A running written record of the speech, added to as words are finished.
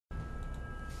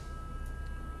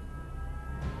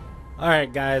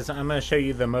Alright guys, I'm going to show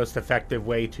you the most effective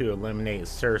way to eliminate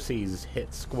Ceresia's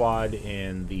hit squad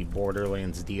in the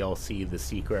Borderlands DLC, the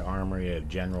secret armory of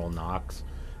General Knoxx.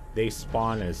 They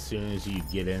spawn as soon as you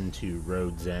get into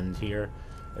Road's End here.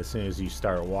 As soon as you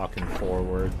start walking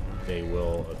forward, they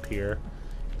will appear.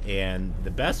 And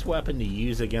the best weapon to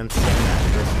use against them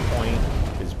at this point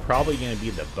is probably going to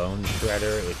be the Bone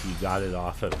Shredder if you got it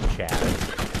off of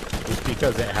Chaz. Just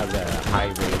because it has a high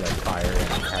rate of fire and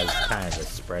it has kind of a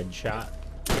spread shot.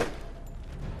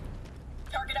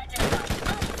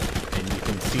 And you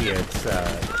can see it's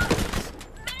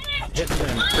hitting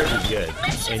them pretty good.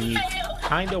 And you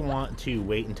kind of want to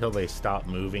wait until they stop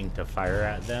moving to fire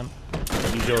at them.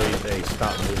 Usually they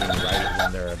stop moving right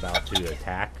when they're about to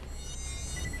attack.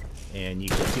 And you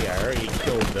can see I already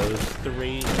killed those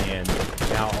three, and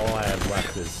now all I have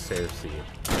left is Ceresia.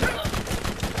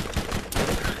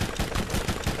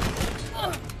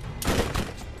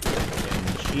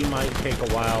 She might take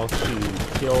a while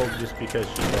to kill just because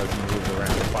she does move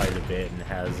around quite a bit and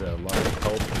has a large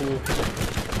health pool.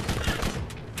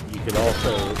 You could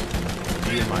also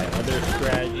do my other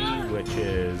strategy, which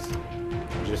is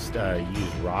just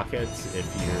use rockets if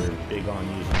you're big on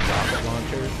using rocket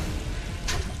launchers.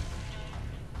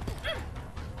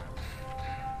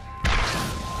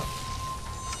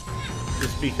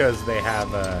 Just because they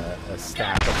have a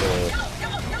stackable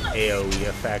AoE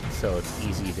effect, so it's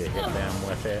easy to hit them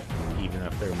with it, even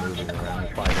if they're moving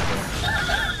around quite a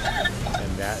bit.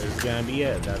 And that is going to be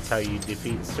it. That's how you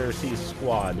defeat Ceresia's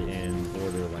squad in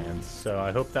Borderlands. So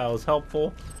I hope that was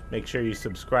helpful. Make sure you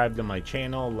subscribe to my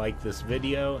channel, like this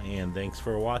video, and thanks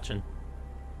for watching.